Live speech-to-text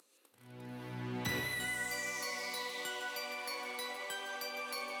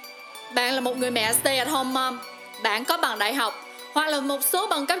Bạn là một người mẹ stay at home mom, bạn có bằng đại học hoặc là một số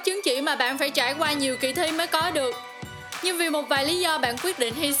bằng cấp chứng chỉ mà bạn phải trải qua nhiều kỳ thi mới có được. Nhưng vì một vài lý do bạn quyết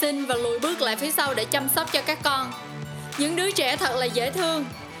định hy sinh và lùi bước lại phía sau để chăm sóc cho các con. Những đứa trẻ thật là dễ thương.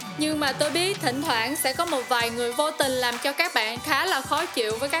 Nhưng mà tôi biết thỉnh thoảng sẽ có một vài người vô tình làm cho các bạn khá là khó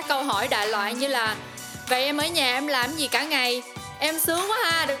chịu với các câu hỏi đại loại như là: vậy em ở nhà em làm gì cả ngày? Em sướng quá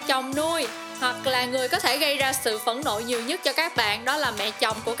ha, được chồng nuôi. Hoặc là người có thể gây ra sự phẫn nộ nhiều nhất cho các bạn, đó là mẹ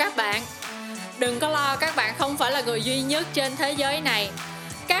chồng của các bạn. Đừng có lo, các bạn không phải là người duy nhất trên thế giới này.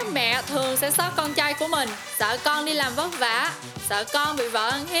 Các mẹ thường sẽ xót con trai của mình, sợ con đi làm vất vả, sợ con bị vợ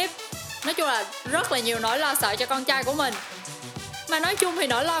ăn hiếp. Nói chung là rất là nhiều nỗi lo sợ cho con trai của mình. Mà nói chung thì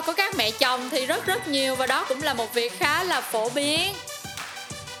nỗi lo của các mẹ chồng thì rất nhiều, và đó cũng là một việc khá là phổ biến.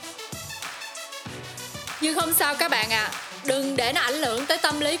 Nhưng không sao các bạn ạ, đừng để nó ảnh hưởng tới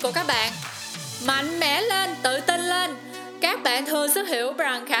tâm lý của các bạn. Mạnh mẽ lên, tự tin lên. Các bạn thừa sức hiểu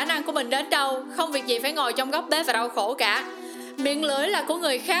rằng khả năng của mình đến đâu, không việc gì phải ngồi trong góc bếp và đau khổ cả. Miệng lưỡi là của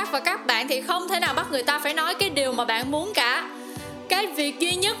người khác và các bạn thì không thể nào bắt người ta phải nói cái điều mà bạn muốn cả. Cái việc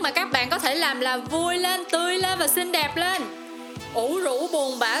duy nhất mà các bạn có thể làm là vui lên, tươi lên và xinh đẹp lên. Ủ rũ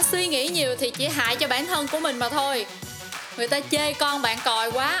buồn bã suy nghĩ nhiều thì chỉ hại cho bản thân của mình mà thôi. Người ta chê con bạn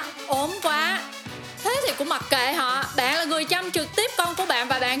còi quá, ốm quá, thế thì cũng mặc kệ họ. Bạn là người chăm trực tiếp con của bạn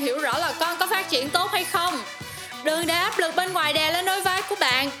và bạn hiểu rõ là con có phát triển tốt hay không. Đừng để áp lực bên ngoài đè lên đôi vai của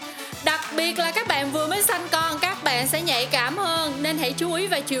bạn. Đặc biệt là các bạn vừa mới sanh con, các bạn sẽ nhạy cảm hơn, nên hãy chú ý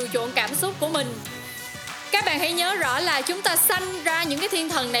và chiều chuộng cảm xúc của mình. Các bạn hãy nhớ rõ là chúng ta sanh ra những cái thiên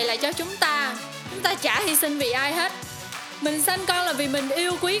thần này là cho chúng ta chả hy sinh vì ai hết. Mình sanh con là vì mình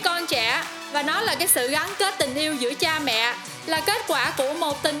yêu quý con trẻ, và nó là cái sự gắn kết tình yêu giữa cha mẹ, là kết quả của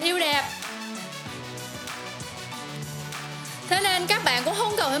một tình yêu đẹp. Thế nên các bạn cũng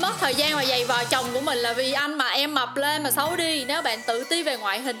không cần phải mất thời gian mà giày vò chồng của mình là vì anh mà em mập lên mà xấu đi. Nếu bạn tự ti về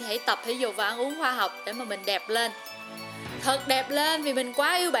ngoại hình, hãy tập thể dục và ăn uống khoa học để mà mình đẹp lên. Thật đẹp lên vì mình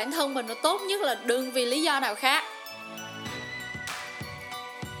quá yêu bản thân mình, và tốt nhất là đừng vì lý do nào khác.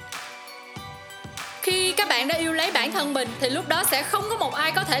 Khi các bạn đã yêu lấy bản thân mình thì lúc đó sẽ không có một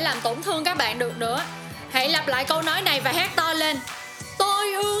ai có thể làm tổn thương các bạn được nữa. Hãy lặp lại câu nói này và hét to lên: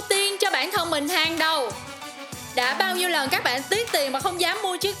 tôi ưu tiên cho bản thân mình hàng đầu. Đã bao nhiêu lần các bạn tiếc tiền mà không dám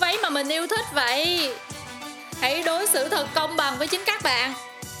mua chiếc váy mà mình yêu thích vậy? Hãy đối xử thật công bằng với chính các bạn.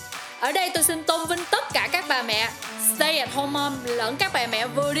 Ở đây tôi xin tôn vinh tất cả các bà mẹ stay at home mom lẫn các bà mẹ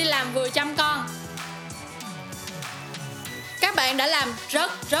vừa đi làm vừa chăm con. Các bạn đã làm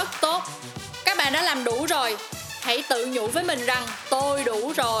rất tốt. Các bạn đã làm đủ rồi. Hãy tự nhủ với mình rằng tôi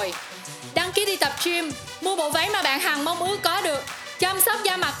đủ rồi. Đăng ký đi tập gym, mua bộ váy mà bạn hằng mong ước có được, chăm sóc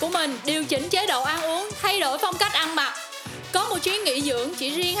da mặt của mình, điều chỉnh chế độ ăn uống, thay đổi phong cách ăn mặc, có một chuyến nghỉ dưỡng chỉ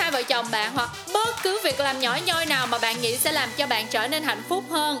riêng hai vợ chồng bạn, hoặc bất cứ việc làm nhỏ nhoi nào mà bạn nghĩ sẽ làm cho bạn trở nên hạnh phúc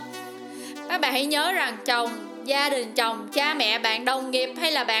hơn. Các bạn hãy nhớ rằng chồng, gia đình chồng, cha mẹ bạn, đồng nghiệp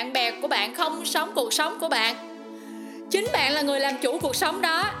hay là bạn bè của bạn không sống cuộc sống của bạn. Chính bạn là người làm chủ cuộc sống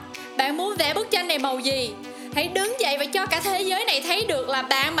đó. Bạn muốn vẽ bức tranh này màu gì? Hãy đứng dậy và cho cả thế giới này thấy được là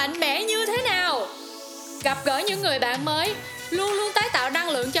bạn mạnh mẽ như thế nào. Gặp gỡ những người bạn mới, luôn luôn tái tạo năng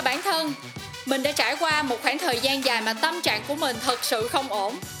lượng cho bản thân. Mình đã trải qua một khoảng thời gian dài mà tâm trạng của mình thật sự không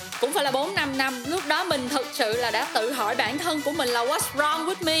ổn. Cũng phải là 4-5 năm. Lúc đó mình thật sự là đã tự hỏi bản thân của mình là what's wrong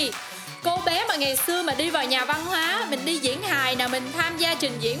with me. Cô bé mà ngày xưa mà đi vào nhà văn hóa, mình đi diễn hài nè, mình tham gia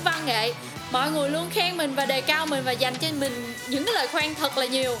trình diễn văn nghệ, mọi người luôn khen mình và đề cao mình và dành cho mình những cái lời khen thật là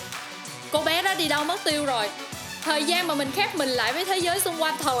nhiều. Cô bé đó đi đâu mất tiêu rồi. Thời gian mà mình khép mình lại với thế giới xung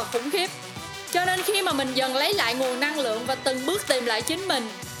quanh thật là khủng khiếp. Cho nên khi mà mình dần lấy lại nguồn năng lượng và từng bước tìm lại chính mình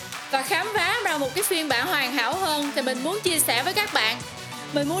và khám phá ra một cái phiên bản hoàn hảo hơn, thì mình muốn chia sẻ với các bạn.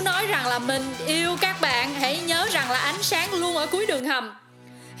 Mình muốn nói rằng là mình yêu các bạn. Hãy nhớ rằng là ánh sáng luôn ở cuối đường hầm.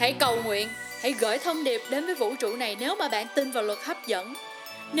 Hãy cầu nguyện, hãy gửi thông điệp đến với vũ trụ này nếu mà bạn tin vào luật hấp dẫn.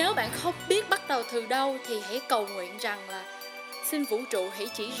 Nếu bạn không biết bắt đầu từ đâu thì hãy cầu nguyện rằng là xin vũ trụ hãy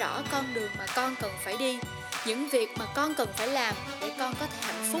chỉ rõ con đường mà con cần phải đi, những việc mà con cần phải làm để con có thể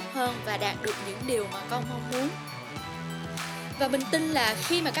hạnh phúc hơn và đạt được những điều mà con mong muốn. Và mình tin là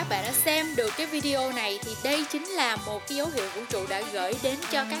khi mà các bạn đã xem được cái video này thì đây chính là một cái dấu hiệu vũ trụ đã gửi đến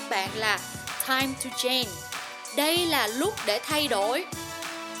cho các bạn là time to change. Đây là lúc để thay đổi.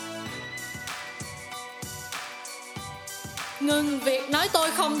 Ngừng việc nói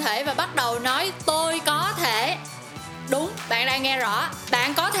tôi không thể và bắt đầu nói tôi có thể. Đúng, bạn đang nghe rõ,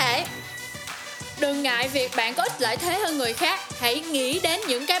 bạn có thể. Đừng ngại việc bạn có ít lợi thế hơn người khác. Hãy nghĩ đến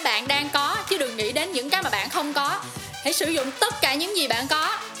những cái bạn đang có, chứ đừng nghĩ đến những cái mà bạn không có. Hãy sử dụng tất cả những gì bạn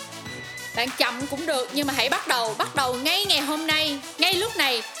có. Bạn chậm cũng được, nhưng mà hãy bắt đầu ngay ngày hôm nay, ngay lúc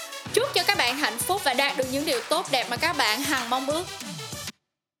này. Chúc cho các bạn hạnh phúc và đạt được những điều tốt đẹp mà các bạn hằng mong ước.